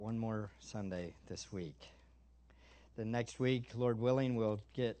more Sunday this week. The next week, Lord willing, we'll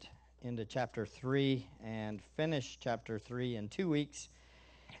get into chapter 3 and finish chapter 3 in 2 weeks.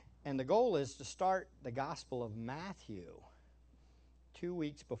 And the goal is to start the Gospel of Matthew 2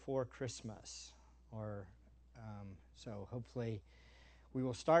 weeks before Christmas. So hopefully we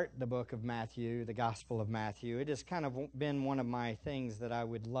will start the book of Matthew, the Gospel of Matthew. It has kind of been one of my things that I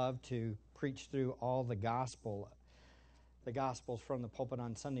would love to preach through all the Gospels from the pulpit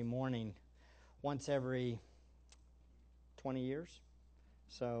on Sunday morning once every 20 years.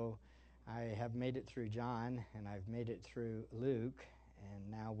 So I have made it through John, and I've made it through Luke, and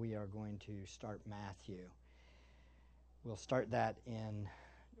now we are going to start Matthew. We'll start that in,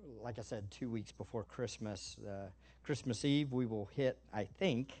 like I said, 2 weeks before Christmas. Christmas Eve, we will hit, I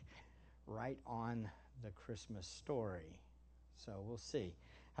think, right on the Christmas story. So we'll see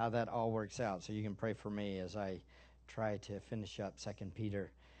how that all works out. So you can pray for me as I try to finish up 2 Peter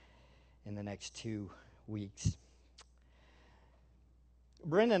in the next 2 weeks.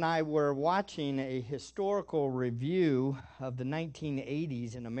 Brenda and I were watching a historical review of the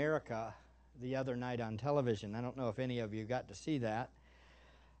 1980s in America the other night on television. I don't know if any of you got to see that.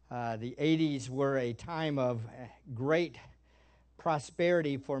 The 80s were a time of great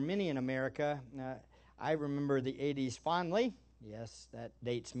prosperity for many in America. I remember the 80s fondly. Yes, that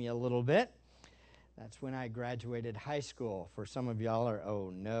dates me a little bit. That's when I graduated high school. For some of y'all are,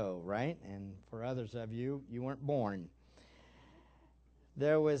 oh no, right? And for others of you, you weren't born.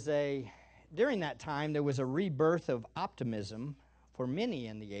 During that time, there was a rebirth of optimism for many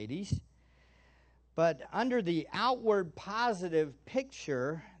in the 80s. But under the outward positive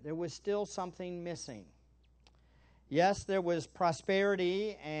picture, there was still something missing. Yes, there was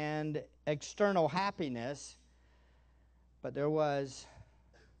prosperity and external happiness, but there was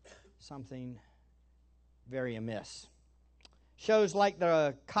something very amiss. Shows like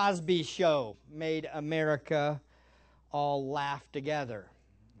the Cosby Show made America all laugh together.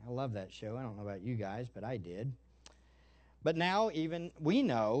 I love that show. I don't know about you guys, but I did. But now even we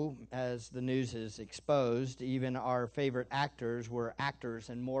know, as the news is exposed, even our favorite actors were actors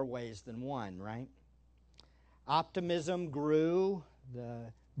in more ways than one, right? Optimism grew,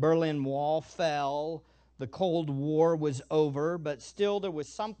 the Berlin Wall fell, the Cold War was over, but still there was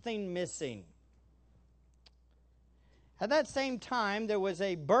something missing. At that same time, there was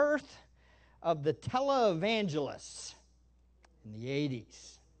a birth of the televangelists in the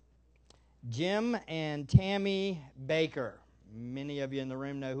 80s. Jim and Tammy Bakker. Many of you in the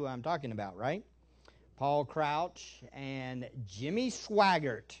room know who I'm talking about, right? Paul Crouch and Jimmy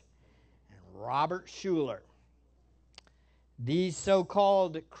Swaggart and Robert Schuller. These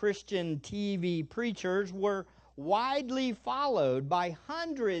so-called Christian TV preachers were widely followed by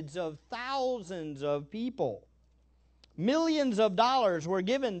hundreds of thousands of people. Millions of dollars were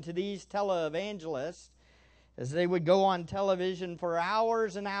given to these televangelists as they would go on television for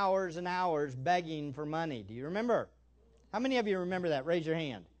hours and hours and hours begging for money. Do you remember? How many of you remember that? Raise your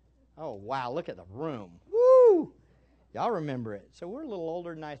hand. Oh, wow, look at the room. Woo! Y'all remember it. So we're a little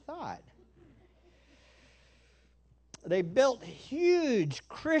older than I thought. They built huge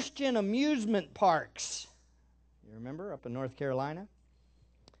Christian amusement parks. You remember, up in North Carolina?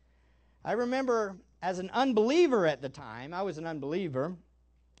 I remember as an unbeliever at the time, I was an unbeliever,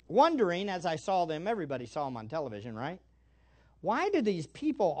 wondering as I saw them, everybody saw them on television, right? Why do these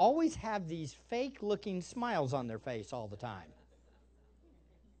people always have these fake-looking smiles on their face all the time?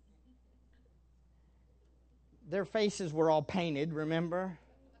 Their faces were all painted, remember?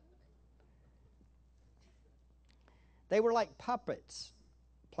 They were like puppets,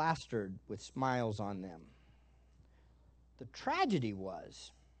 plastered with smiles on them. The tragedy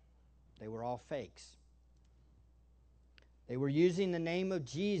was they were all fakes. They were using the name of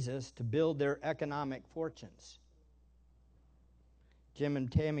Jesus to build their economic fortunes. Jim and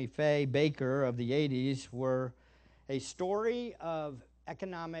Tammy Faye Bakker of the 80s were a story of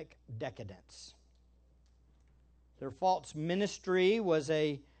economic decadence. Their false ministry was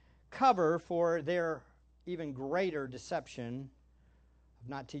a cover for their even greater deception of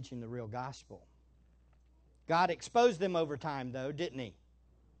not teaching the real gospel. God exposed them over time, though, didn't He?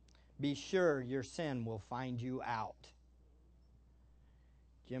 Be sure your sin will find you out.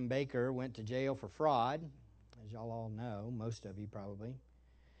 Jim Bakker went to jail for fraud, as y'all all know, most of you probably.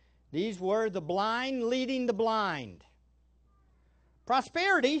 These were the blind leading the blind.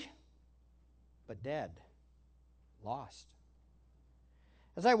 Prosperity, but dead, lost.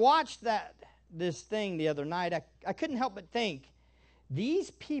 As I watched this thing the other night, I couldn't help but think,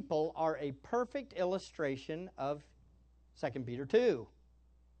 these people are a perfect illustration of 2 Peter 2.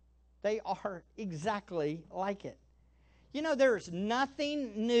 They are exactly like it. You know, there's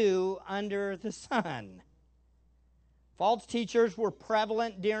nothing new under the sun. False teachers were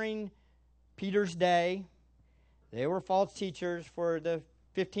prevalent during Peter's day. They were false teachers for the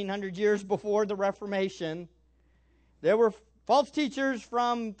 1,500 years before the Reformation. There were false teachers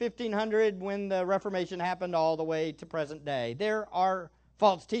from 1500 when the Reformation happened all the way to present day. There are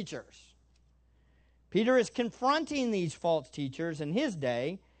false teachers. Peter is confronting these false teachers in his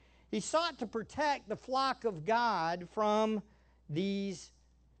day. He sought to protect the flock of God from these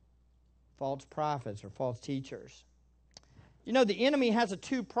false prophets or false teachers. You know, the enemy has a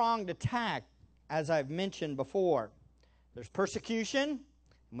two-pronged attack, as I've mentioned before. There's persecution,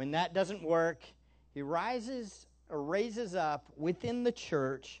 and when that doesn't work, he raises up within the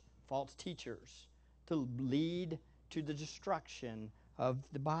church false teachers to lead to the destruction of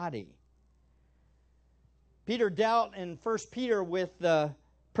the body. Peter dealt in 1 Peter with the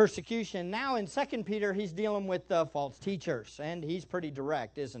persecution. Now in 2 Peter, he's dealing with the false teachers, and he's pretty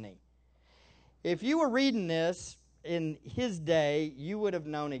direct, isn't he? If you were reading this in his day, you would have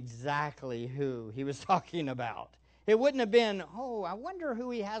known exactly who he was talking about. It wouldn't have been, oh, I wonder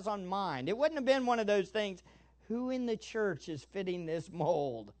who he has on mind. It wouldn't have been one of those things, who in the church is fitting this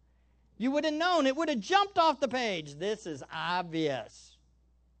mold? You would have known. It would have jumped off the page. This is obvious.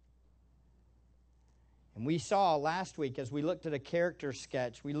 And we saw last week, as we looked at a character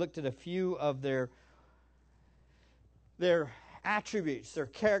sketch, we looked at a few of their attributes, their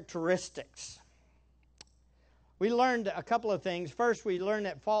characteristics. We learned a couple of things. First, we learned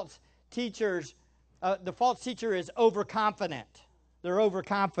that the false teacher is overconfident. They're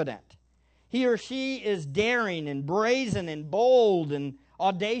overconfident. He or she is daring and brazen and bold and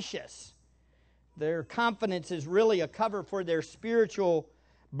audacious. Their confidence is really a cover for their spiritual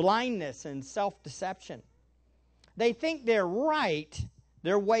blindness and self-deception. They think they're right,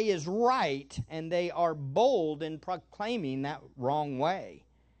 their way is right, and they are bold in proclaiming that wrong way.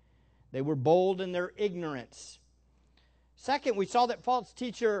 They were bold in their ignorance. Second, we saw that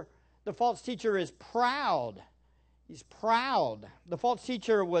the false teacher is proud. He's proud. The false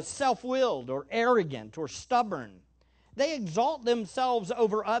teacher was self-willed or arrogant or stubborn. They exalt themselves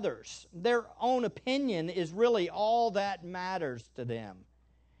over others. Their own opinion is really all that matters to them.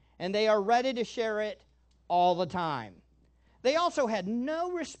 And they are ready to share it all the time. They also had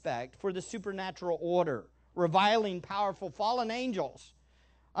no respect for the supernatural order, reviling powerful fallen angels,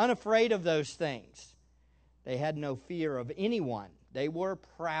 unafraid of those things. They had no fear of anyone. They were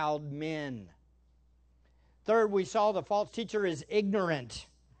proud men. Third, we saw the false teacher is ignorant.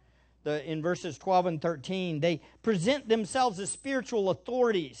 In verses 12 and 13, they present themselves as spiritual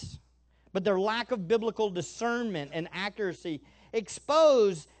authorities, but their lack of biblical discernment and accuracy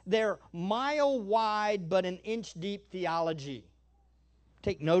expose their mile-wide but an inch-deep theology.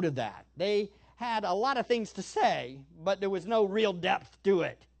 Take note of that. They had a lot of things to say, but there was no real depth to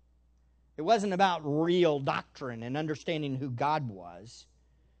it. It wasn't about real doctrine and understanding who God was.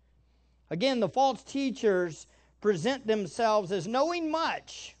 Again, the false teachers present themselves as knowing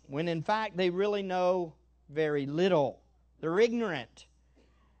much, when in fact they really know very little. They're ignorant.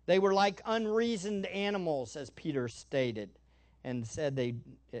 They were like unreasoned animals, as Peter stated, and said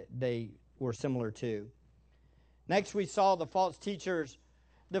they were similar to. Next, we saw the false teacher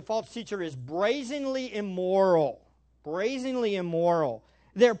is brazenly immoral. Brazenly immoral.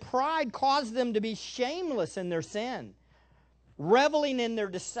 Their pride caused them to be shameless in their sin, reveling in their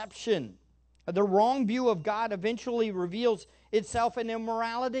deception. The wrong view of God eventually reveals itself in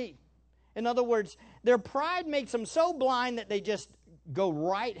immorality. In other words, their pride makes them so blind that they just go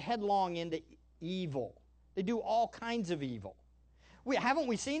right headlong into evil. They do all kinds of evil. Haven't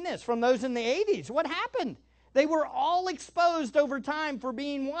we seen this from those in the 80s? What happened? They were all exposed over time for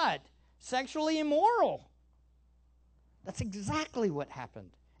being what? Sexually immoral. That's exactly what happened.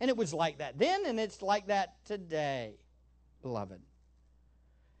 And it was like that then, and it's like that today, beloved.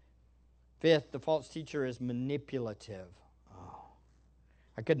 Fifth, the false teacher is manipulative. Oh,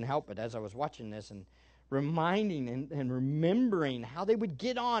 I couldn't help it as I was watching this and reminding and remembering how they would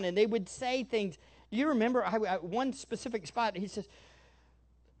get on and they would say things. You remember one specific spot, he says,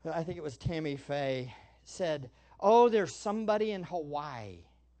 I think it was Tammy Faye, said, oh, there's somebody in Hawaii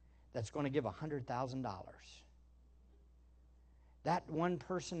that's going to give $100,000. That one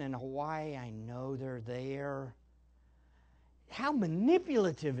person in Hawaii, I know they're there. How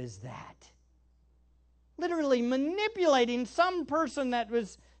manipulative is that? Literally manipulating some person that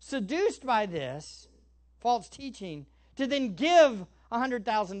was seduced by this false teaching to then give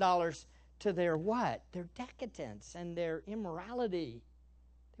 $100,000 to their what? Their decadence and their immorality.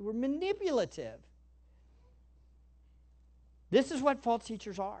 They were manipulative. This is what false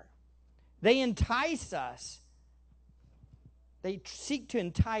teachers are. They entice us They seek to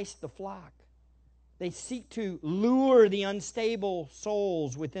entice the flock. They seek to lure the unstable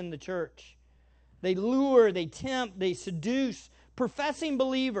souls within the church. They lure, they tempt, they seduce professing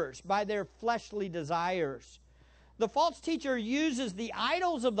believers by their fleshly desires. The false teacher uses the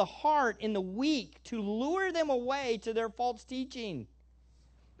idols of the heart in the weak to lure them away to their false teaching.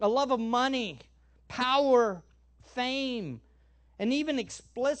 A love of money, power, fame, and even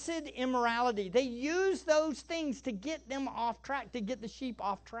explicit immorality. They use those things to get them off track, to get the sheep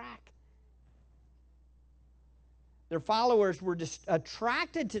off track. Their followers were just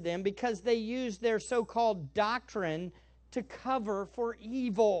attracted to them because they used their so-called doctrine to cover for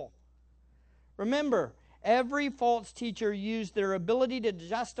evil. Remember, every false teacher used their ability to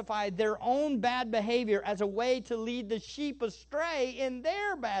justify their own bad behavior as a way to lead the sheep astray in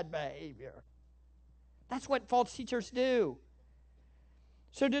their bad behavior. That's what false teachers do.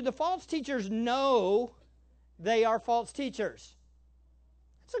 So do the false teachers know they are false teachers?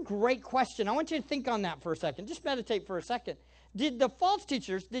 That's a great question. I want you to think on that for a second. Just meditate for a second. Did the false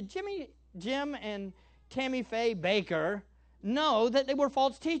teachers, did Jim and Tammy Faye Baker know that they were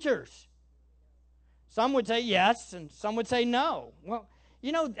false teachers? Some would say yes, and some would say no. Well,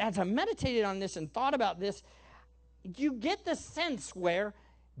 you know, as I meditated on this and thought about this, you get the sense where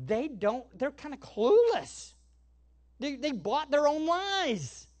they're kind of clueless. They bought their own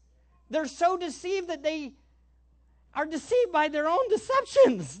lies. They're so deceived that they are deceived by their own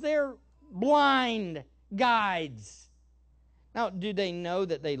deceptions. They're blind guides. Now, do they know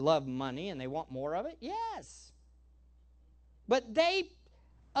that they love money and they want more of it? Yes. But they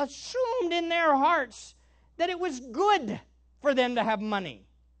assumed in their hearts that it was good for them to have money.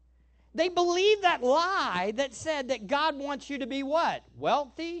 They believed that lie that said that God wants you to be what?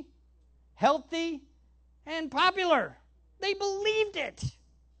 Wealthy, healthy, and popular. They believed it.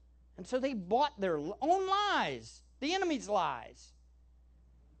 And so they bought their own lies, the enemy's lies.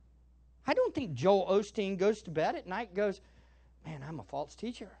 I don't think Joel Osteen goes to bed at night and goes, man, I'm a false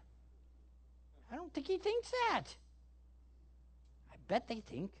teacher. I don't think he thinks that. I bet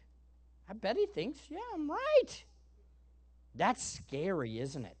he thinks, yeah, I'm right. That's scary,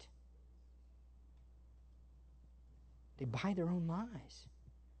 isn't it? They buy their own lies.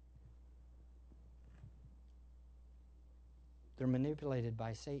 They're manipulated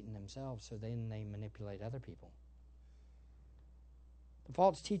by Satan themselves, so then they manipulate other people. The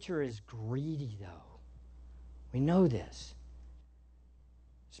false teacher is greedy, though. We know this.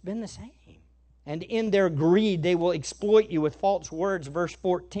 It's been the same. And in their greed, they will exploit you with false words. Verse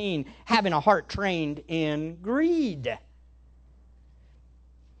 14, having a heart trained in greed.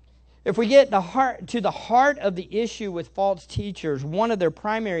 If we get to the heart of the issue with false teachers, one of their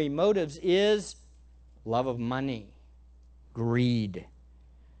primary motives is love of money, greed.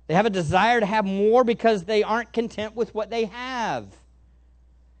 They have a desire to have more because they aren't content with what they have.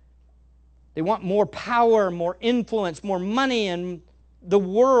 They want more power, more influence, more money, and the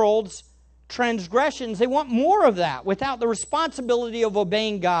world's transgressions. They want more of that without the responsibility of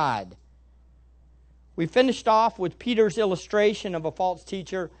obeying God. We finished off with Peter's illustration of a false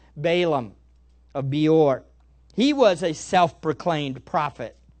teacher, Balaam of Beor. He was a self-proclaimed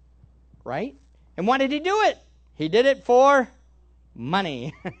prophet, right? And why did he do it? He did it for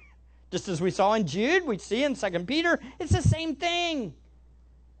money. Just as we saw in Jude, we see in 2 Peter, it's the same thing.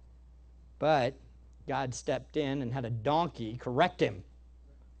 But God stepped in and had a donkey correct him.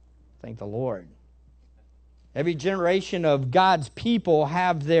 Thank the Lord. Every generation of God's people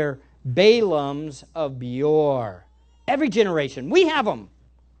have their Balaams of Beor. Every generation. We have them.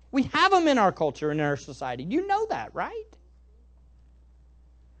 We have them in our culture, in our society. You know that, right?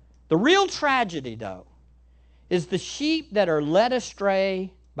 The real tragedy, though, is the sheep that are led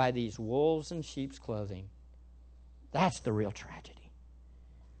astray by these wolves in sheep's clothing. That's the real tragedy.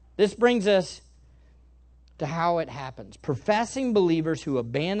 This brings us to how it happens. Professing believers who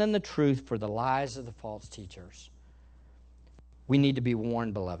abandon the truth for the lies of the false teachers. We need to be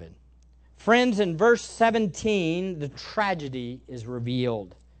warned, beloved. Friends, in verse 17, the tragedy is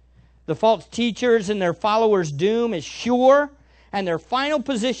revealed. The false teachers and their followers' doom is sure, and their final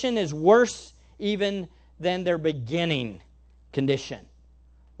position is worse even than their beginning condition.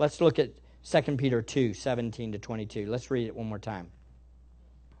 Let's look at 2 Peter 2, 17 to 22. Let's read it one more time.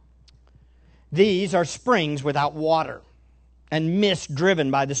 These are springs without water, and mist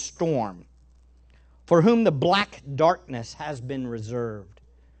driven by the storm, for whom the black darkness has been reserved.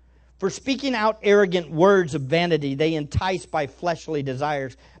 For speaking out arrogant words of vanity, they entice by fleshly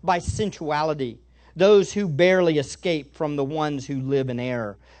desires, by sensuality, those who barely escape from the ones who live in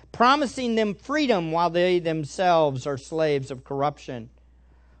error, promising them freedom while they themselves are slaves of corruption.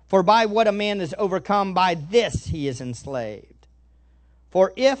 For by what a man is overcome, by this he is enslaved.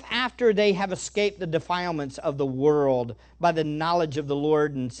 For if after they have escaped the defilements of the world by the knowledge of the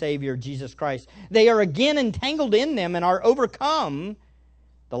Lord and Savior Jesus Christ, they are again entangled in them and are overcome,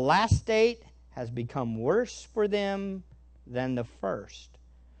 the last state has become worse for them than the first.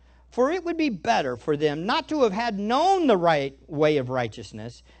 For it would be better for them not to have had known the right way of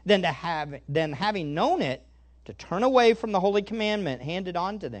righteousness than having known it, to turn away from the holy commandment handed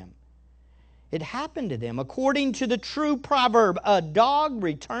on to them. It happened to them according to the true proverb, a dog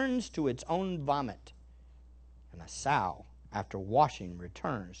returns to its own vomit, and a sow after washing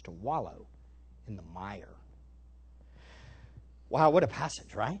returns to wallow in the mire. Wow, what a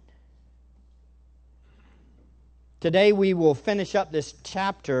passage, right? Today we will finish up this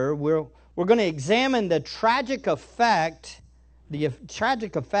chapter. We're going to examine the tragic effects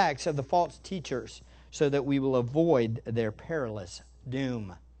of the false teachers so that we will avoid their perilous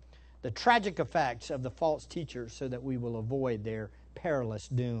doom. The tragic effects of the false teachers so that we will avoid their perilous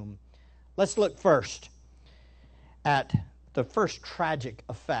doom. Let's look first at the first tragic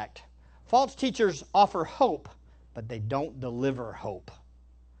effect. False teachers offer hope, but they don't deliver hope.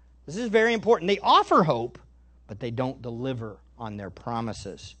 This is very important. They offer hope, but they don't deliver on their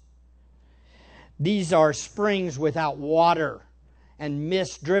promises. These are springs without water and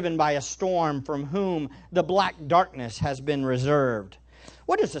mist driven by a storm, from whom the black darkness has been reserved.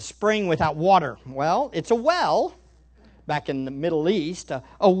 What is a spring without water? Well, it's a well. Back in the Middle East,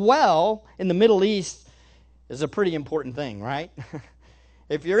 a well in the Middle East is a pretty important thing, right?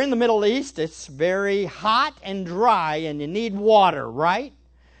 If you're in the Middle East, it's very hot and dry and you need water, right?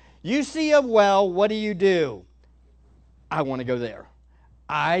 You see a well, what do? I want to go there.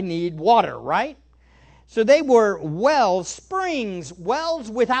 I need water, right? So they were wells, springs, wells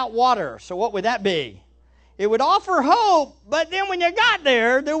without water. So what would that be? It would offer hope, but then when you got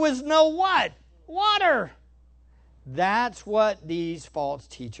there, there was no what? Water. That's what these false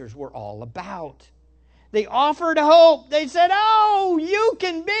teachers were all about. They offered hope. They said, oh, you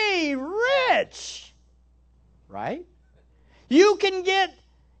can be rich, right? You can get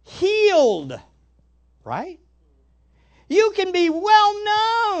healed, right? You can be well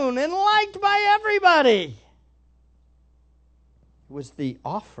known and liked by everybody. It was the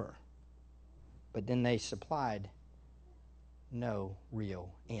offer. But then they supplied no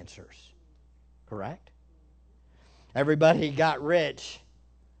real answers. Correct? Everybody got rich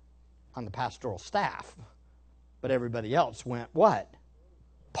on the pastoral staff. But everybody else went what?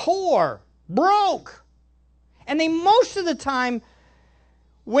 Poor, broke. And they most of the time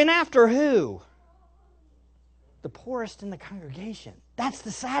went after who? The poorest in the congregation. That's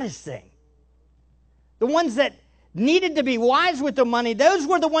the saddest thing. The ones that needed to be wise with their money, those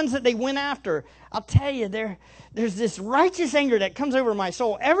were the ones that they went after. I'll tell you, there's this righteous anger that comes over my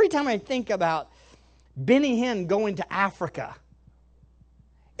soul every time I think about Benny Hinn going to Africa.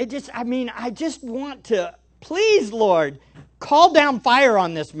 I just want to, please, Lord, call down fire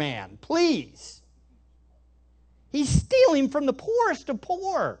on this man, please. He's stealing from the poorest of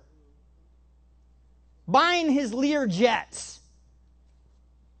poor. Buying his Lear jets.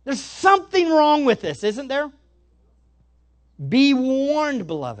 There's something wrong with this, isn't there? Be warned,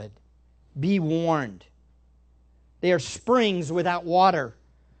 beloved. Be warned. They are springs without water.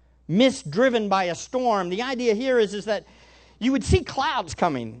 Mist driven by a storm. The idea here is that you would see clouds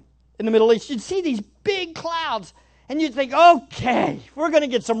coming in the Middle East. You'd see these big clouds, and you'd think, okay, we're going to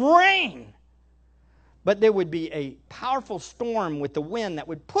get some rain. But there would be a powerful storm with the wind that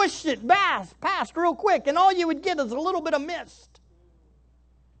would push it past real quick, and all you would get is a little bit of mist.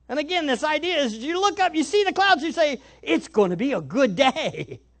 And again, this idea is you look up, you see the clouds, you say, it's going to be a good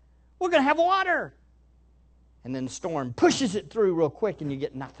day. We're going to have water. And then the storm pushes it through real quick, and you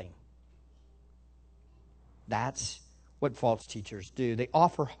get nothing. That's what false teachers do. They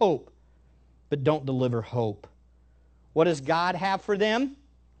offer hope, but don't deliver hope. What does God have for them?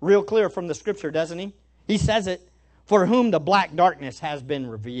 Real clear from the Scripture, doesn't He? He says it, for whom the black darkness has been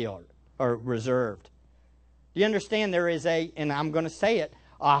revealed or reserved. Do you understand there is and I'm going to say it,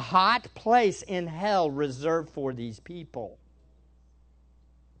 a hot place in hell reserved for these people.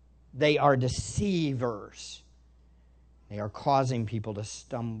 They are deceivers. They are causing people to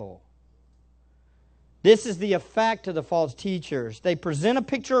stumble. This is the effect of the false teachers. They present a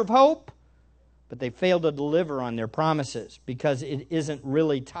picture of hope, but they fail to deliver on their promises because it isn't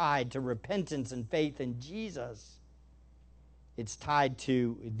really tied to repentance and faith in Jesus. It's tied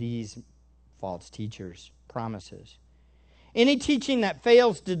to these false teachers' promises. Any teaching that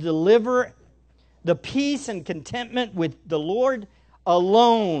fails to deliver the peace and contentment with the Lord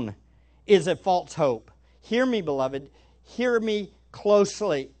alone is a false hope. Hear me, beloved. Hear me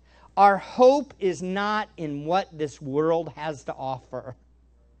closely. Our hope is not in what this world has to offer.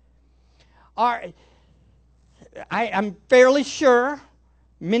 I'm fairly sure,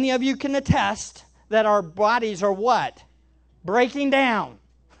 many of you can attest, that our bodies are what? Breaking down.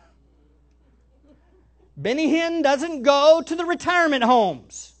 Benny Hinn doesn't go to the retirement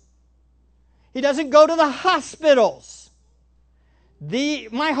homes. He doesn't go to the hospitals.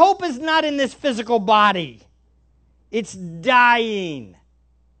 My hope is not in this physical body. It's dying.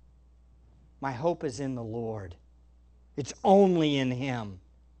 My hope is in the Lord. It's only in Him.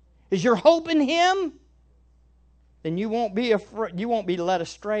 Is your hope in Him? Then you won't be led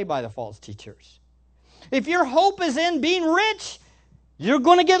astray by the false teachers. If your hope is in being rich, you're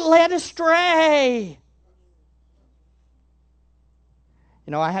going to get led astray.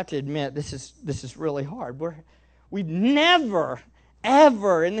 You know, I have to admit, this is really hard. We've never,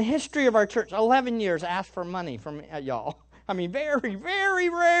 ever in the history of our church, 11 years, asked for money from y'all. I mean, very, very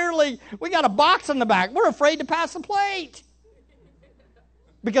rarely. We got a box in the back. We're afraid to pass the plate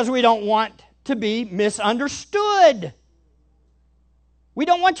because we don't want to be misunderstood. We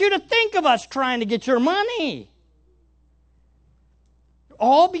don't want you to think of us trying to get your money.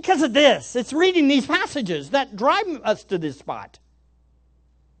 All because of this. It's reading these passages that drive us to this spot.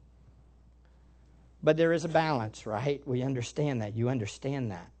 But there is a balance, right? We understand that. You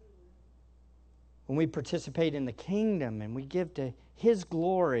understand that. When we participate in the kingdom and we give to His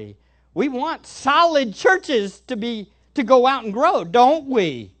glory, we want solid churches to go out and grow, don't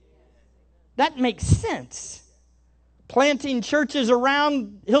we? That makes sense. Planting churches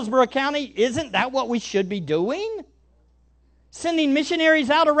around Hillsborough County, isn't that what we should be doing? Sending missionaries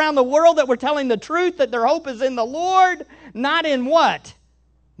out around the world that we're telling the truth, that their hope is in the Lord, not in what?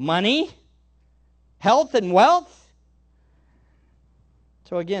 Money, health, and wealth.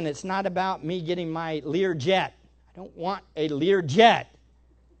 So again, it's not about me getting my Lear jet. I don't want a Lear jet.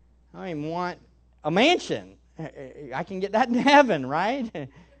 I don't even want a mansion. I can get that in heaven, right?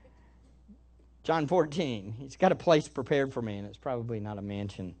 John 14. He's got a place prepared for me, and it's probably not a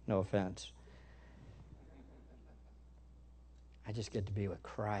mansion, no offense. I just get to be with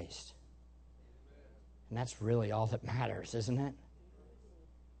Christ. And that's really all that matters, isn't it?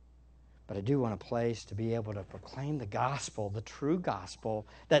 But I do want a place to be able to proclaim the gospel, the true gospel,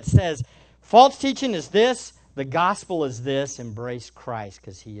 that says, false teaching is this, the gospel is this, embrace Christ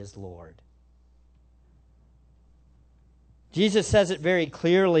because He is Lord. Jesus says it very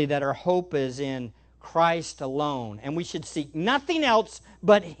clearly that our hope is in Christ alone, and we should seek nothing else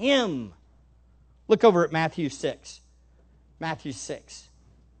but Him. Look over at Matthew 6. Matthew 6.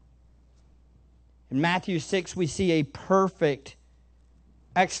 In Matthew 6, we see a perfect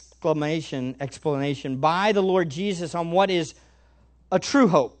explanation by the Lord Jesus on what is a true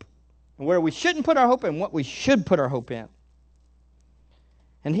hope, and where we shouldn't put our hope in, what we should put our hope in.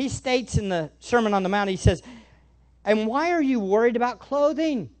 And He states in the Sermon on the Mount, He says, and why are you worried about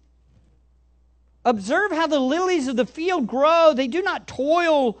clothing? Observe how the lilies of the field grow. They do not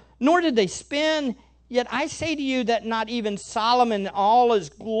toil, nor did they spin. Yet I say to you that not even Solomon in all his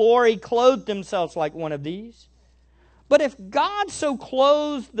glory clothed himself like one of these. But if God so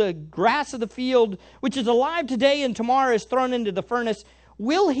clothes the grass of the field, which is alive today and tomorrow is thrown into the furnace,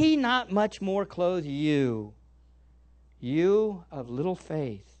 will He not much more clothe you, you of little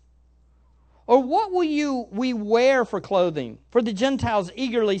faith? Or what will we wear for clothing? For the Gentiles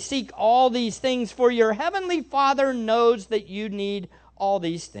eagerly seek all these things, for your heavenly Father knows that you need all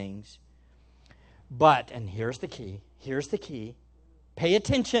these things. But, and here's the key, pay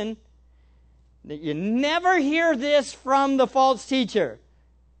attention, that you never hear this from the false teacher.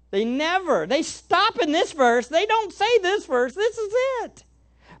 They stop in this verse. They don't say this verse. This is it.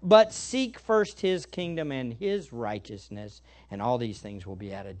 But seek first His kingdom and His righteousness, and all these things will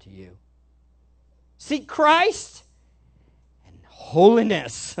be added to you. Seek Christ and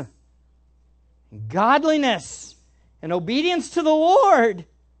holiness, and godliness, and obedience to the Lord,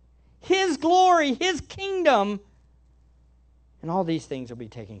 His glory, His kingdom, and all these things will be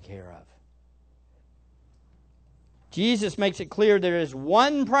taken care of. Jesus makes it clear there is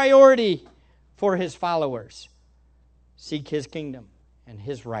one priority for His followers. Seek His kingdom and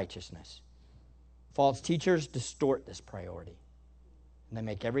His righteousness. False teachers distort this priority, and they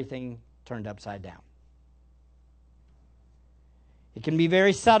make everything turned upside down. It can be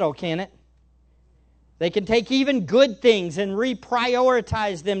very subtle, can it? They can take even good things and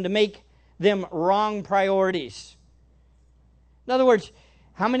reprioritize them to make them wrong priorities. In other words,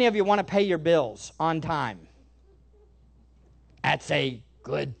 how many of you want to pay your bills on time? That's a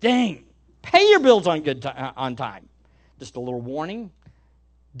good thing. Pay your bills on time. Just a little warning,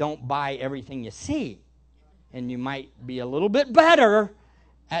 don't buy everything you see. And you might be a little bit better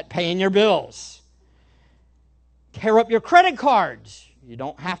at paying your bills. Tear up your credit cards. You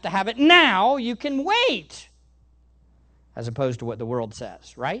don't have to have it now. You can wait. As opposed to what the world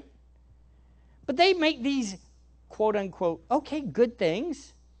says, right? But they make these quote-unquote, okay, good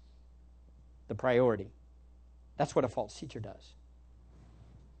things the priority. That's what a false teacher does.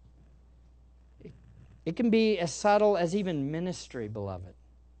 It can be as subtle as even ministry, beloved.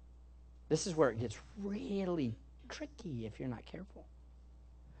 This is where it gets really tricky if you're not careful.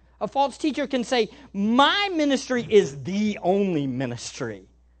 A false teacher can say, my ministry is the only ministry.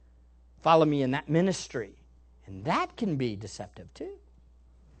 Follow me in that ministry. And that can be deceptive too.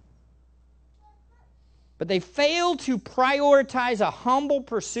 But they fail to prioritize a humble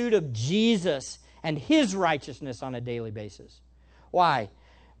pursuit of Jesus and His righteousness on a daily basis. Why?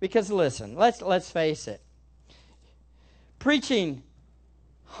 Because listen, let's face it. Preaching,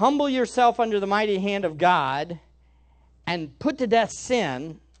 humble yourself under the mighty hand of God and put to death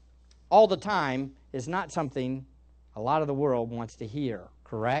sin all the time is not something a lot of the world wants to hear,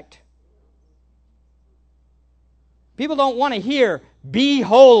 correct? People don't want to hear, be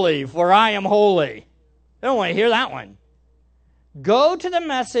holy, for I am holy. They don't want to hear that one. Go to the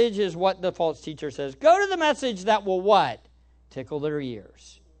message is what the false teacher says. Go to the message that will what? Tickle their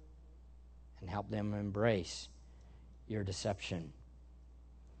ears and help them embrace your deception.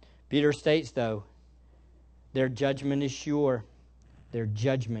 Peter states, though, their judgment is sure. Their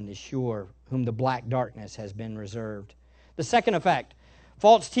judgment is sure, whom the black darkness has been reserved. The second effect,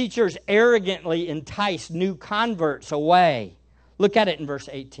 false teachers arrogantly entice new converts away. Look at it in verse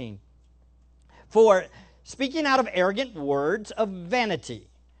 18. For speaking out of arrogant words of vanity,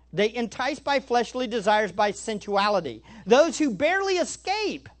 they entice by fleshly desires, by sensuality, those who barely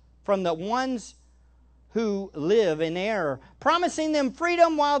escape from the ones who live in error, promising them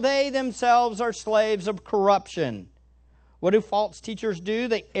freedom while they themselves are slaves of corruption. What do false teachers do?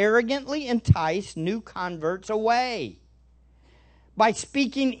 They arrogantly entice new converts away. By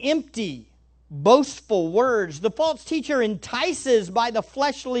speaking empty, boastful words, the false teacher entices by the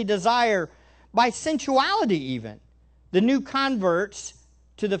fleshly desire, by sensuality even, the new converts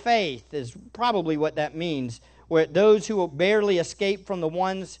to the faith is probably what that means. Where those who barely escape from the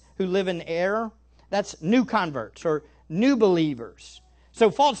ones who live in error, that's new converts or new believers.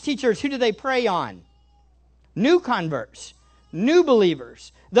 So false teachers, who do they prey on? New converts, new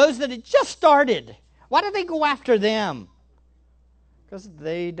believers, those that had just started. Why do they go after them? Because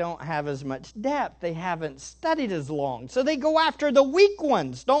they don't have as much depth. They haven't studied as long. So they go after the weak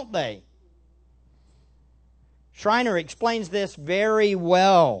ones, don't they? Schreiner explains this very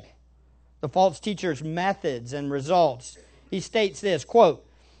well. The false teacher's methods and results. He states this, quote,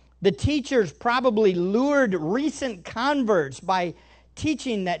 the teachers probably lured recent converts by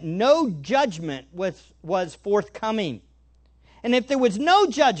teaching that no judgment was forthcoming. And if there was no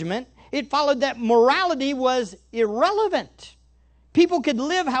judgment, it followed that morality was irrelevant. People could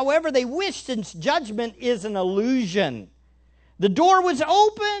live however they wished since judgment is an illusion. The door was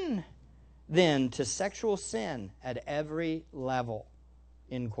open then to sexual sin at every level,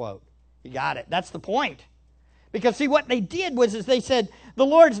 end quote. You got it. That's the point. Because see, what they did was they said, the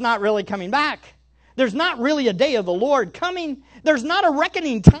Lord's not really coming back. There's not really a day of the Lord coming. There's not a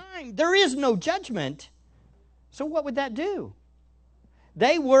reckoning time. There is no judgment. So what would that do?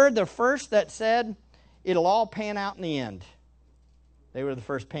 They were the first that said, it'll all pan out in the end. They were the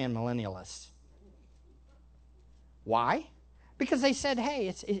first pan-millennialists. Why? Because they said,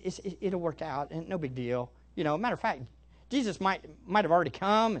 hey, it'll work out, and no big deal. You know, matter of fact, Jesus might have already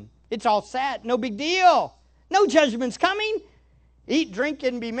come, and it's all set. No big deal. No judgment's coming. Eat, drink,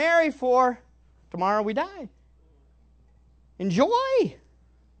 and be merry, for tomorrow we die. Enjoy.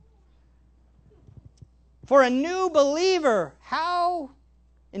 For a new believer, how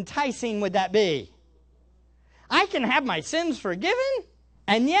enticing would that be? I can have my sins forgiven,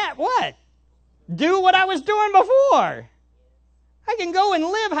 and yet what? Do what I was doing before. I can go and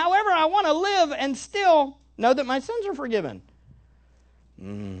live however I want to live and still know that my sins are forgiven.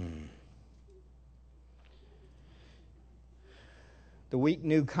 The weak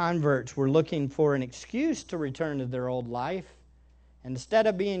new converts were looking for an excuse to return to their old life. Instead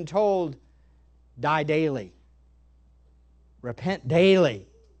of being told, die daily, repent daily,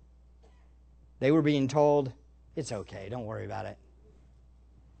 they were being told, it's okay, don't worry about it.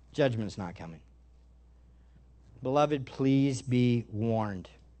 Judgment's not coming. Beloved, please be warned.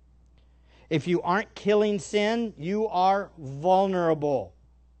 If you aren't killing sin, you are vulnerable.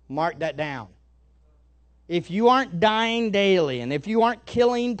 Mark that down. If you aren't dying daily, and if you aren't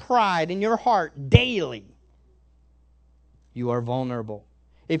killing pride in your heart daily, you are vulnerable.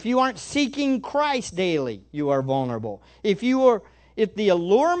 If you aren't seeking Christ daily, you are vulnerable. If you If the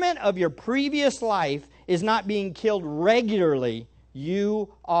allurement of your previous life is not being killed regularly,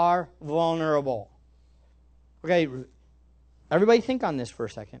 you are vulnerable. Okay, everybody think on this for a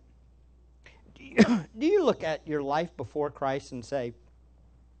second. Do you look at your life before Christ and say,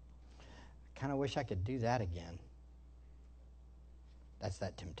 I kind of wish I could do that again? That's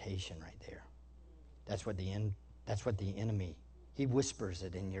that temptation right there. That's what the enemy, he whispers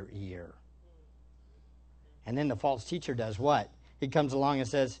it in your ear. And then the false teacher does what? He comes along and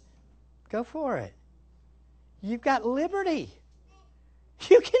says, go for it. You've got liberty.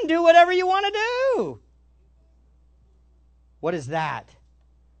 You can do whatever you want to do. What is that?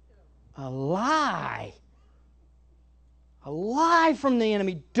 A lie. A lie from the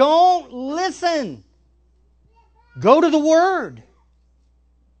enemy. Don't listen. Go to the Word.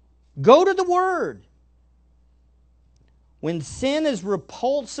 Go to the Word. When sin is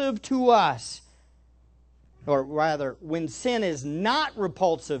repulsive to us, or rather, when sin is not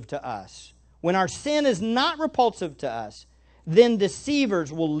repulsive to us, when our sin is not repulsive to us, then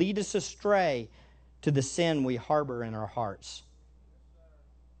deceivers will lead us astray to the sin we harbor in our hearts.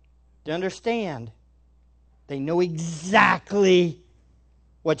 Do you understand? They know exactly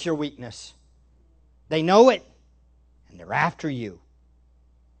what's your weakness. They know it, and they're after you.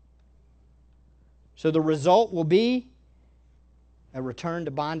 So the result will be a return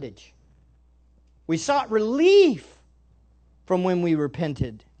to bondage. We sought relief from when we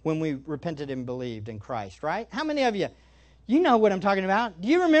repented and believed in Christ, right? How many of you know what I'm talking about? Do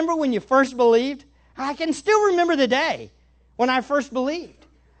you remember when you first believed? I can still remember the day when I first believed.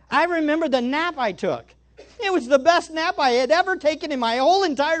 I remember the nap I took. It was the best nap I had ever taken in my whole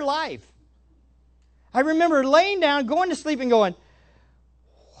entire life. I remember laying down, going to sleep, and going,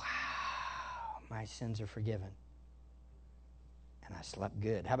 wow, my sins are forgiven. And I slept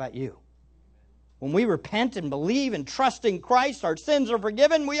good. How about you? When we repent and believe and trust in Christ, our sins are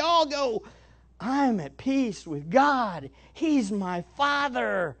forgiven. We all go, I'm at peace with God. He's my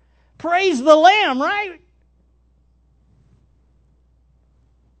Father. Praise the Lamb, right?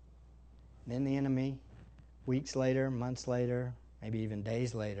 Then the enemy, weeks later, months later, maybe even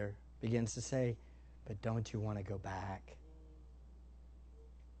days later, begins to say, but don't you want to go back?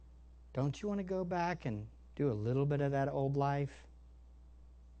 Don't you want to go back and do a little bit of that old life?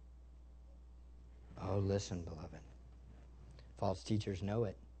 Oh, listen, beloved. False teachers know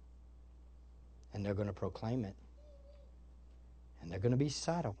it. And they're going to proclaim it. And they're going to be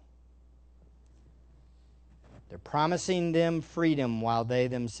subtle. They're promising them freedom while they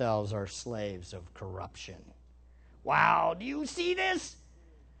themselves are slaves of corruption. Wow, do you see this?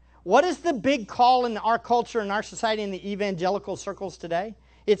 What is the big call in our culture, in our society, in the evangelical circles today?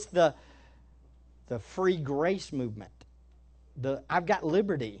 It's the free grace movement. The I've got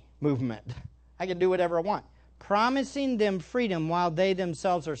liberty movement. I can do whatever I want. Promising them freedom while they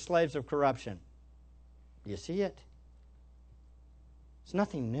themselves are slaves of corruption. Do you see it? It's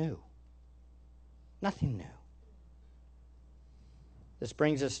nothing new. Nothing new. This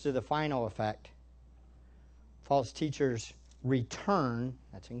brings us to the final effect. False teachers return,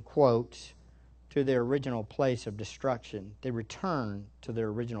 that's in quotes, to their original place of destruction. They return to their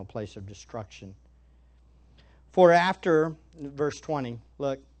original place of destruction. For after, verse 20,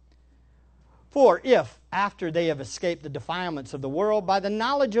 look. For if, after they have escaped the defilements of the world by the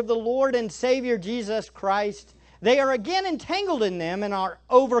knowledge of the Lord and Savior Jesus Christ, they are again entangled in them and are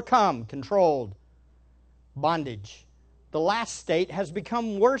overcome, controlled. Bondage. The last state has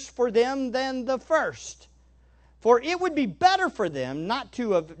become worse for them than the first. For it would be better for them not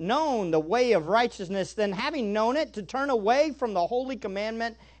to have known the way of righteousness than having known it to turn away from the holy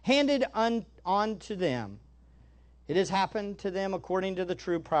commandment handed on to them. It has happened to them according to the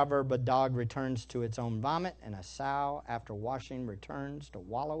true proverb, a dog returns to its own vomit, and a sow after washing returns to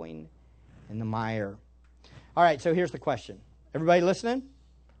wallowing in the mire. All right, so here's the question. Everybody listening?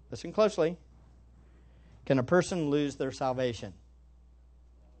 Listen closely. Can a person lose their salvation?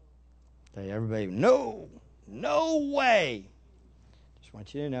 Okay, everybody, no way. Just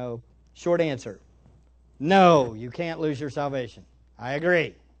want you to know, short answer. No, you can't lose your salvation. I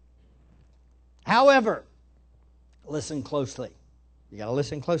agree. However, listen closely. You got to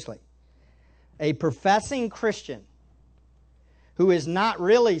listen closely. A professing Christian who is not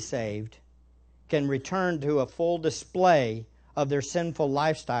really saved can return to a full display of their sinful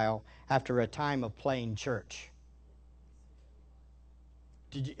lifestyle after a time of playing church.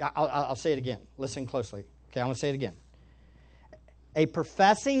 I'll say it again. Listen closely. Okay, I'm going to say it again. A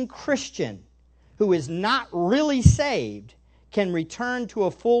professing Christian who is not really saved can return to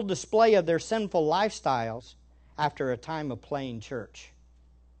a full display of their sinful lifestyles after a time of playing church.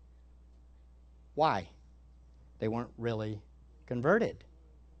 Why? They weren't really converted.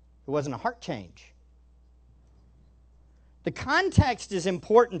 It wasn't a heart change. The context is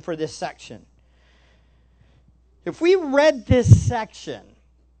important for this section. If we read this section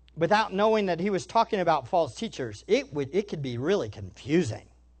without knowing that he was talking about false teachers, it could be really confusing.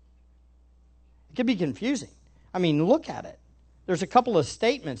 It could be confusing. I mean, look at it. There's a couple of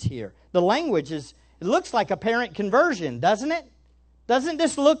statements here. The language it looks like apparent conversion, doesn't it? Doesn't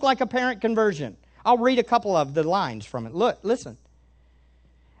this look like apparent conversion? I'll read a couple of the lines from it. Look, listen.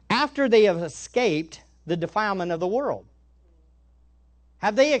 After they have escaped the defilement of the world.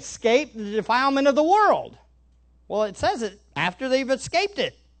 Have they escaped the defilement of the world? Well, it says it after they've escaped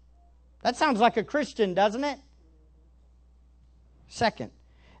it. That sounds like a Christian, doesn't it? Second,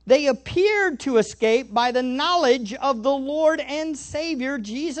 they appeared to escape by the knowledge of the Lord and Savior,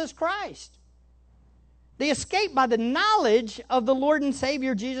 Jesus Christ. They escaped by the knowledge of the Lord and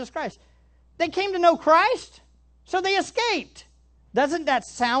Savior, Jesus Christ. They came to know Christ, so they escaped. Doesn't that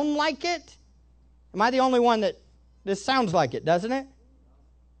sound like it? Am I the only one that this sounds like it, doesn't it?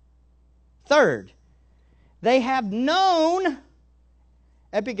 Third, they have known,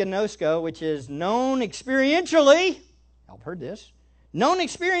 epigenosko, which is known experientially. I've heard this. Known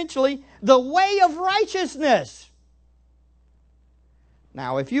experientially, the way of righteousness.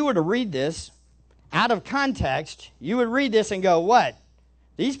 Now, if you were to read this out of context, you would read this and go, what?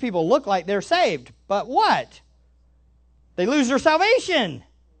 These people look like they're saved, but what? They lose their salvation.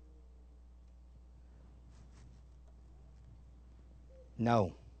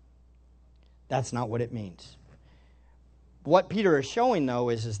 No. That's not what it means. What Peter is showing, though,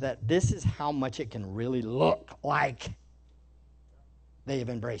 is that this is how much it can really look like they have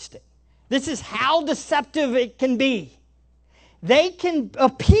embraced it. This is how deceptive it can be. They can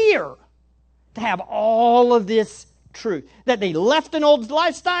appear to have all of this truth. That they left an old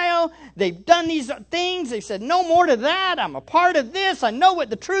lifestyle. They've done these things. They said, no more to that. I'm a part of this. I know what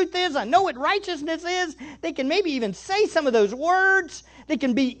the truth is. I know what righteousness is. They can maybe even say some of those words. They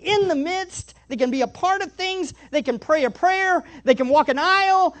can be in the midst. They can be a part of things. They can pray a prayer. They can walk an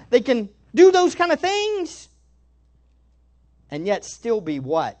aisle. They can do those kind of things. And yet still be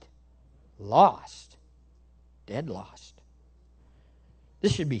what? Lost. Dead lost.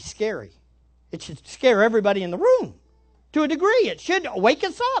 This should be scary. It should scare everybody in the room. To a degree, it should wake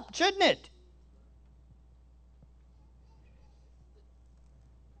us up, shouldn't it?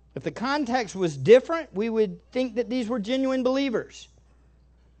 If the context was different, we would think that these were genuine believers.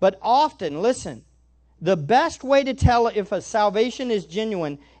 But often, listen, the best way to tell if a salvation is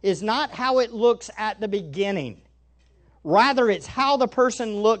genuine is not how it looks at the beginning. Rather, it's how the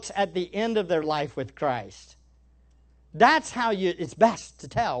person looks at the end of their life with Christ. That's how it's best to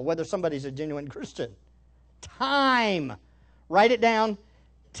tell whether somebody's a genuine Christian. Time. Write it down.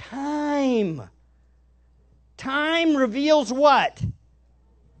 Time. Time reveals what?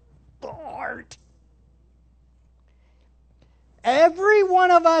 The heart. Every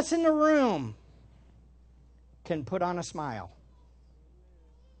one of us in the room can put on a smile.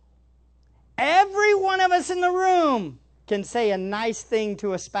 Every one of us in the room can say a nice thing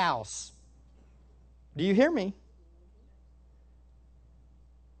to a spouse. Do you hear me?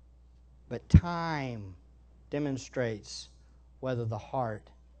 But time demonstrates whether the heart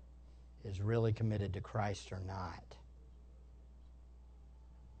is really committed to Christ or not.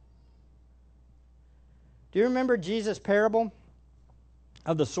 Do you remember Jesus' parable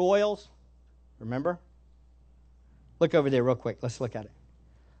of the soils? Remember? Look over there real quick. Let's look at it.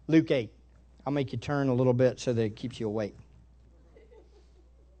 Luke 8. I'll make you turn a little bit so that it keeps you awake.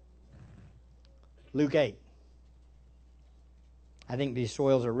 Luke 8. I think these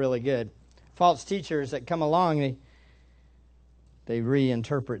soils are really good. False teachers that come along, they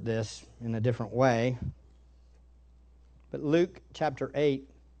reinterpret this in a different way. But Luke chapter 8,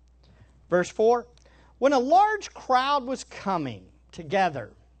 verse 4. When a large crowd was coming together,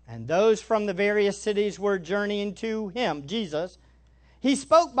 and those from the various cities were journeying to him, Jesus, he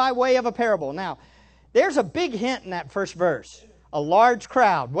spoke by way of a parable. Now, there's a big hint in that first verse. A large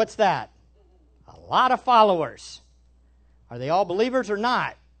crowd. What's that? A lot of followers. Are they all believers or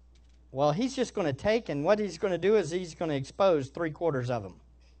not? Well, he's just going to take, and what he's going to do is he's going to expose 3/4 of them.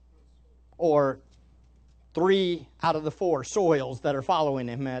 Or 3 out of the 4 soils that are following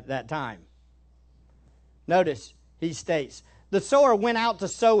him at that time. Notice, he states, the sower went out to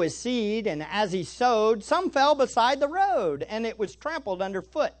sow his seed, and as he sowed, some fell beside the road, and it was trampled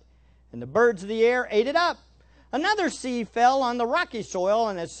underfoot, and the birds of the air ate it up. Another seed fell on the rocky soil,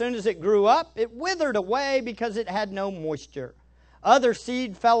 and as soon as it grew up, it withered away because it had no moisture. Other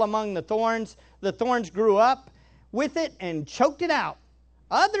seed fell among the thorns. The thorns grew up with it and choked it out.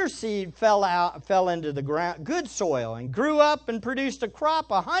 Other seed fell into the ground, good soil, and grew up and produced a crop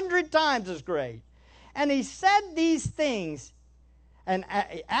 100 times as great. And he said these things, and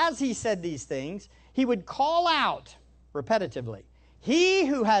as he said these things, he would call out repetitively, "He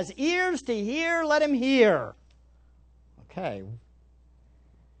who has ears to hear, let him hear." Okay.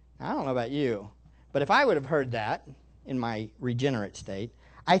 I don't know about you, but if I would have heard that in my regenerate state,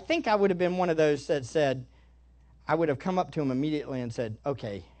 I think I would have been one of those that said, I would have come up to him immediately and said,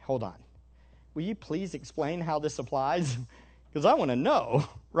 "Okay, hold on. Will you please explain how this applies? Because I want to know,"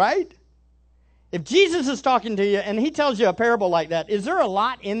 right? If Jesus is talking to you and he tells you a parable like that, is there a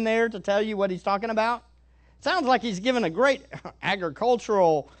lot in there to tell you what he's talking about? Sounds like he's given a great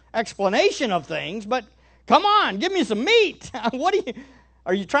agricultural explanation of things, but come on, give me some meat.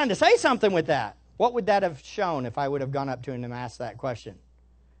 Are you trying to say something with that? What would that have shown if I would have gone up to him and asked that question?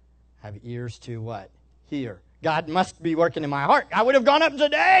 Have ears to what? Hear. God must be working in my heart. I would have gone up and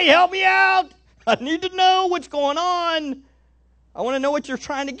said, "Hey, help me out. I need to know what's going on. I want to know what you're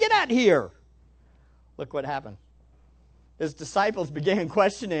trying to get at here." Look what happened. His disciples began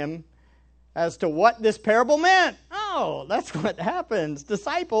questioning him as to what this parable meant. Oh, that's what happens.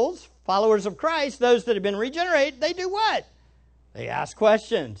 Disciples, followers of Christ, those that have been regenerated, they do what? They ask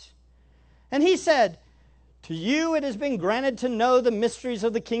questions. And he said, "To you it has been granted to know the mysteries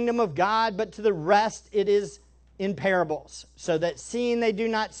of the kingdom of God, but to the rest it is in parables, so that seeing they do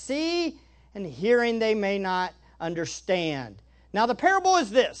not see, and hearing they may not understand." Now the parable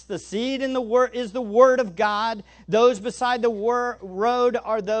is this: the seed in the word is the word of God. Those beside the road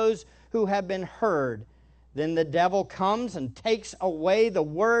are those who have been heard. Then the devil comes and takes away the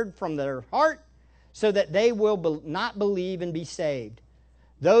word from their heart, so that they will not believe and be saved.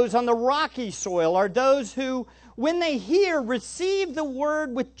 Those on the rocky soil are those who, when they hear, receive the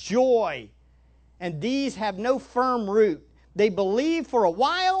word with joy. And these have no firm root. They believe for a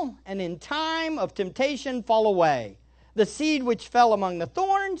while, and in time of temptation fall away. The seed which fell among the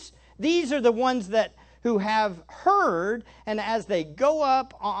thorns, these are the ones who have heard, and as they go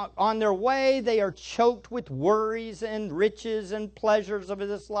up on their way, they are choked with worries and riches and pleasures of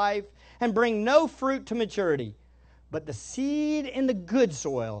this life, and bring no fruit to maturity. But the seed in the good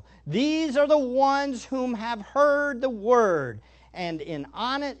soil, these are the ones whom have heard the word, and in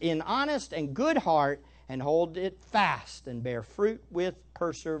honest and good heart, and hold it fast, and bear fruit with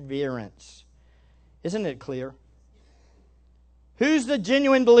perseverance. Isn't it clear? Who's the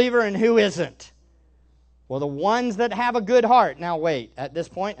genuine believer and who isn't? Well, the ones that have a good heart. Now wait, at this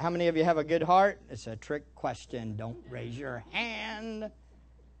point, how many of you have a good heart? It's a trick question. Don't raise your hand.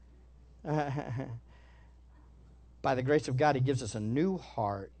 By the grace of God, he gives us a new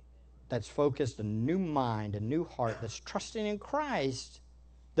heart that's focused, a new mind, a new heart that's trusting in Christ.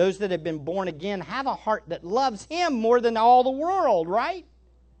 Those that have been born again have a heart that loves him more than all the world, right?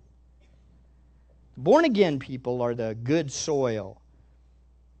 Born again people are the good soil.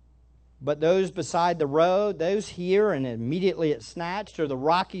 But those beside the road, those hear and immediately it's snatched, or the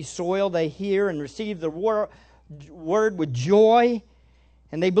rocky soil, they hear and receive the word with joy.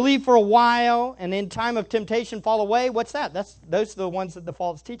 And they believe for a while, and in time of temptation fall away. What's that? Those are the ones that the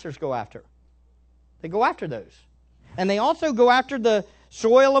false teachers go after. They go after those. And they also go after the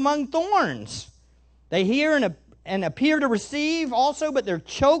soil among thorns. They hear and appear to receive also, but they're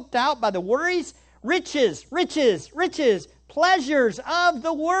choked out by the worries, riches, pleasures of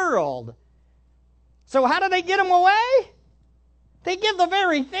the world. So how do they get them away? They give the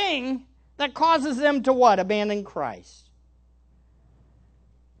very thing that causes them to what? Abandon Christ.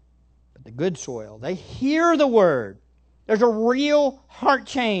 The good soil, they hear the word. There's a real heart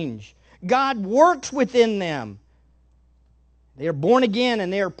change. God works within them. They are born again,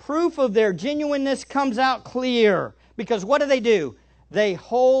 and their proof of their genuineness comes out clear. Because what do? They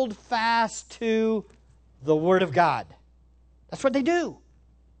hold fast to the word of God. That's what they do.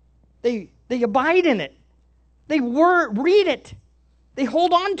 They abide in it. They read it. They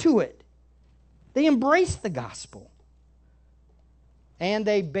hold on to it. They embrace the gospel. And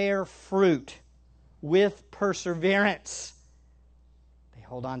they bear fruit with perseverance. They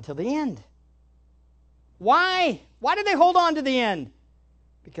hold on till the end. Why? Why do they hold on to the end?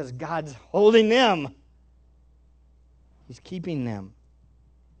 Because God's holding them. He's keeping them.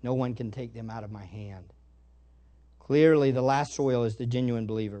 No one can take them out of my hand. Clearly, the last soil is the genuine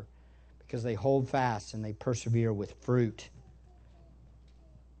believer, because they hold fast and they persevere with fruit.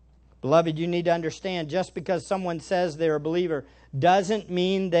 Beloved, you need to understand, just because someone says they're a believer doesn't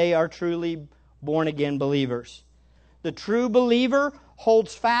mean they are truly born-again believers. The true believer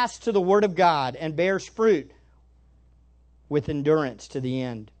holds fast to the Word of God and bears fruit with endurance to the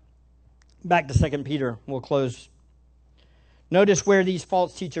end. Back to 2 Peter. We'll close Notice where these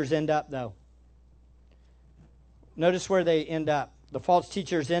false teachers end up, though. Notice where they end up. The false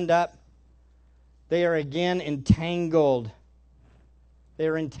teachers end up, they are again entangled. They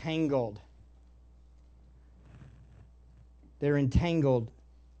are entangled. They're entangled.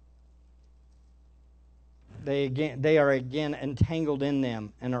 They are again entangled in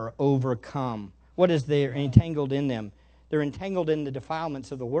them and are overcome. What is they're entangled in them? They're entangled in the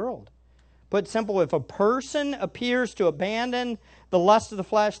defilements of the world. Put simple, if a person appears to abandon the lust of the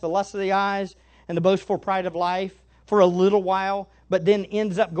flesh, the lust of the eyes, and the boastful pride of life for a little while, but then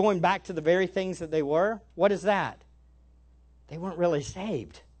ends up going back to the very things that they were, what is that? They weren't really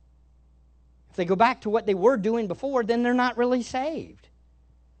saved. If they go back to what they were doing before, then they're not really saved.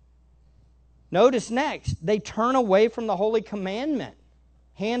 Notice next, they turn away from the holy commandment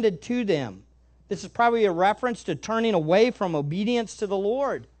handed to them. This is probably a reference to turning away from obedience to the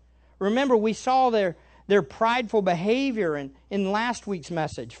Lord. Remember, we saw their prideful behavior in last week's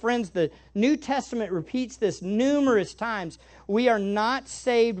message. Friends, the New Testament repeats this numerous times. We are not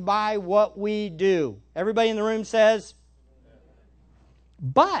saved by what we do. Everybody in the room says,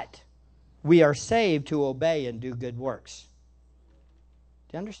 but we are saved to obey and do good works.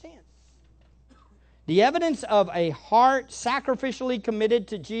 Do you understand? The evidence of a heart sacrificially committed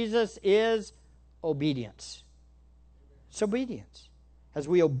to Jesus is obedience. It's obedience. As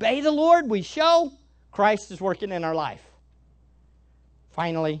we obey the Lord, we show Christ is working in our life.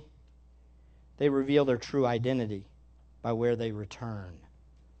 Finally, they reveal their true identity by where they return.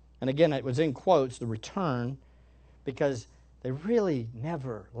 And again, it was in quotes, the return, because they really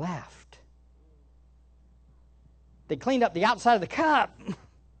never left. They cleaned up the outside of the cup,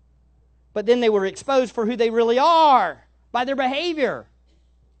 but then they were exposed for who they really are by their behavior.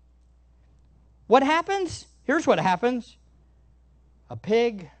 What happens? Here's what happens. A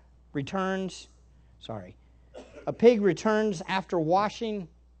pig returns after washing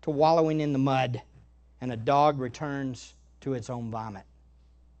to wallowing in the mud, and a dog returns to its own vomit.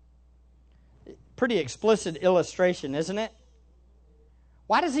 Pretty explicit illustration, isn't it?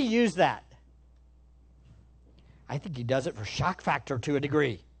 Why does he use that? I think he does it for shock factor to a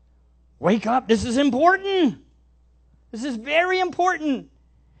degree. Wake up, this is important. This is very important.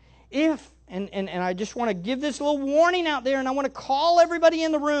 And I just want to give this little warning out there, and I want to call everybody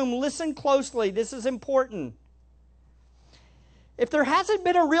in the room, listen closely, this is important. If there hasn't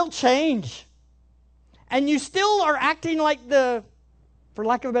been a real change, and you still are acting like for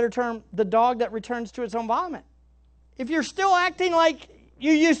lack of a better term, the dog that returns to its own vomit, if you're still acting like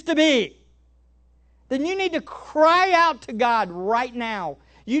you used to be, then you need to cry out to God right now.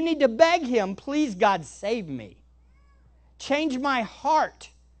 You need to beg Him, please God, save me. Change my heart.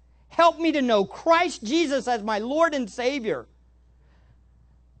 Help me to know Christ Jesus as my Lord and Savior.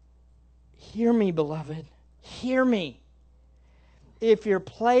 Hear me, beloved. Hear me. If you're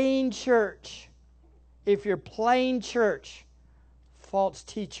playing church, false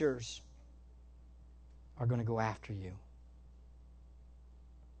teachers are going to go after you.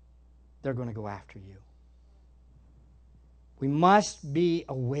 They're going to go after you. We must be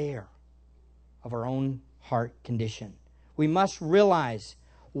aware of our own heart condition. We must realize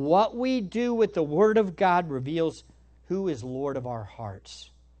what we do with the Word of God reveals who is Lord of our hearts.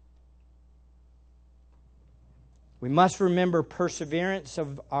 We must remember perseverance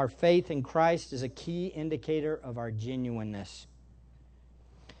of our faith in Christ is a key indicator of our genuineness.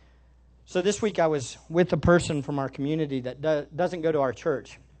 So this week I was with a person from our community that doesn't go to our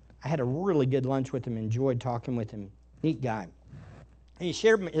church. I had a really good lunch with him, enjoyed talking with him. Neat guy. He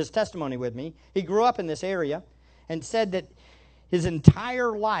shared his testimony with me. He grew up in this area and said that his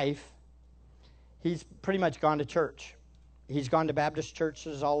entire life, he's pretty much gone to church. He's gone to Baptist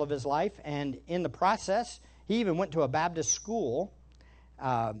churches all of his life, and in the process, he even went to a Baptist school.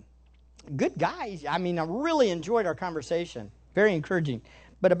 Good guy. I mean, I really enjoyed our conversation. Very encouraging.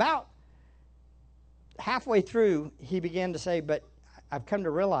 But about halfway through, he began to say, but I came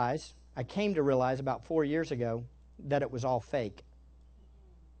to realize about 4 years ago that it was all fake.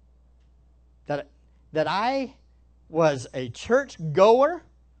 That I was a church goer,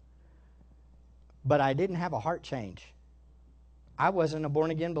 but I didn't have a heart change. I wasn't a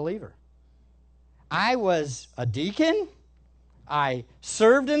born-again believer. I was a deacon. I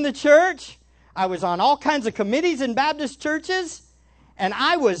served in the church. I was on all kinds of committees in Baptist churches, and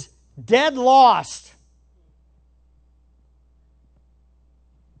I was dead lost.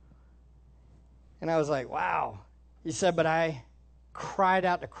 And I was like, wow. He said, but I cried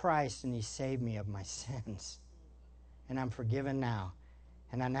out to Christ, and He saved me of my sins. And I'm forgiven now.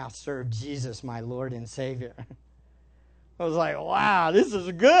 And I now serve Jesus, my Lord and Savior. I was like, wow, this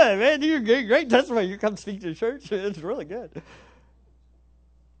is good, man. You're great testimony. You come speak to church. It's really good.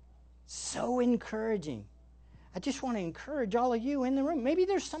 So encouraging. I just want to encourage all of you in the room. Maybe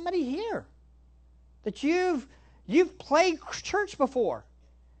there's somebody here that you've played church before.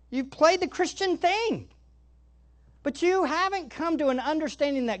 You've played the Christian thing. But you haven't come to an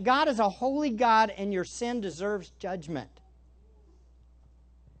understanding that God is a holy God and your sin deserves judgment.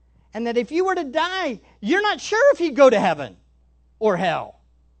 And that if you were to die, you're not sure if you'd go to heaven or hell.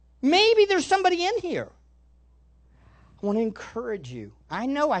 Maybe there's somebody in here. I want to encourage you. I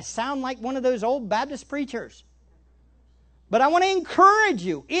know I sound like one of those old Baptist preachers. But I want to encourage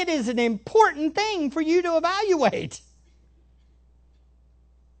you. It is an important thing for you to evaluate.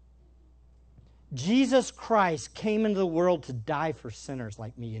 Jesus Christ came into the world to die for sinners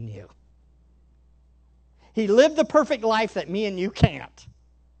like me and you. He lived the perfect life that me and you can't.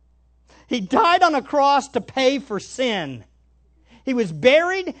 He died on a cross to pay for sin. He was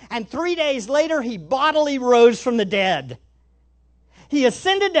buried, and 3 days later, he bodily rose from the dead. He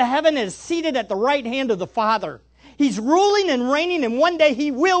ascended to heaven and is seated at the right hand of the Father. He's ruling and reigning, and one day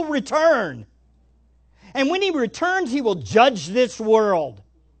he will return. And when he returns, he will judge this world.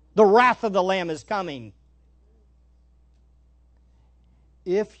 The wrath of the Lamb is coming.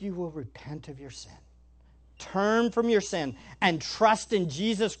 If you will repent of your sin, turn from your sin, and trust in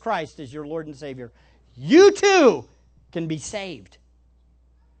Jesus Christ as your Lord and Savior, you too can be saved.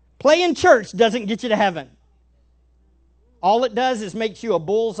 Playing church doesn't get you to heaven. All it does is makes you a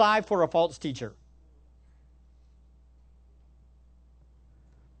bullseye for a false teacher.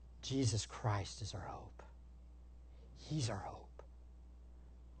 Jesus Christ is our hope. He's our hope.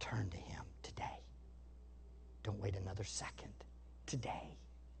 Turn to Him today. Don't wait another second. Today.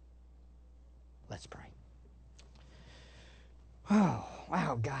 Let's pray. Oh,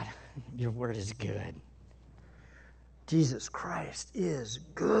 wow, God, your word is good. Jesus Christ is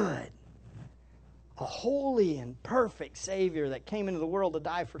good. A holy and perfect Savior that came into the world to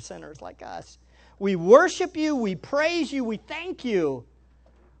die for sinners like us. We worship you, we praise you, we thank you.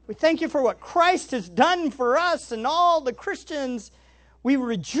 We thank you for what Christ has done for us and all the Christians. We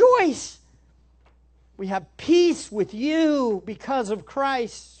rejoice. We have peace with you because of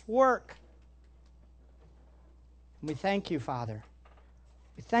Christ's work. We thank you, Father.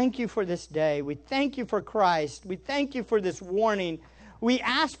 We thank you for this day. We thank you for Christ. We thank you for this warning. We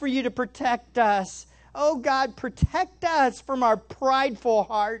ask for you to protect us. Oh God, protect us from our prideful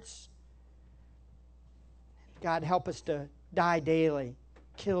hearts. God, help us to die daily.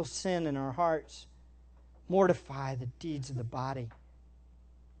 Kill sin in our hearts. Mortify the deeds of the body.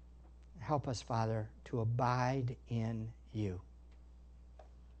 Help us, Father, to abide in you.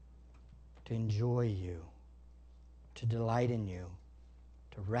 To enjoy you. To delight in you.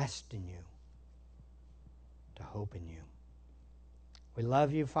 To rest in you. To hope in you. We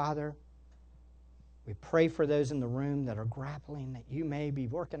love you, Father. We pray for those in the room that are grappling, that you may be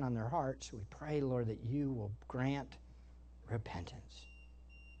working on their hearts. We pray, Lord, that you will grant repentance.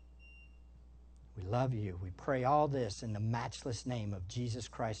 We love you. We pray all this in the matchless name of Jesus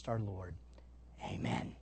Christ our Lord. Amen.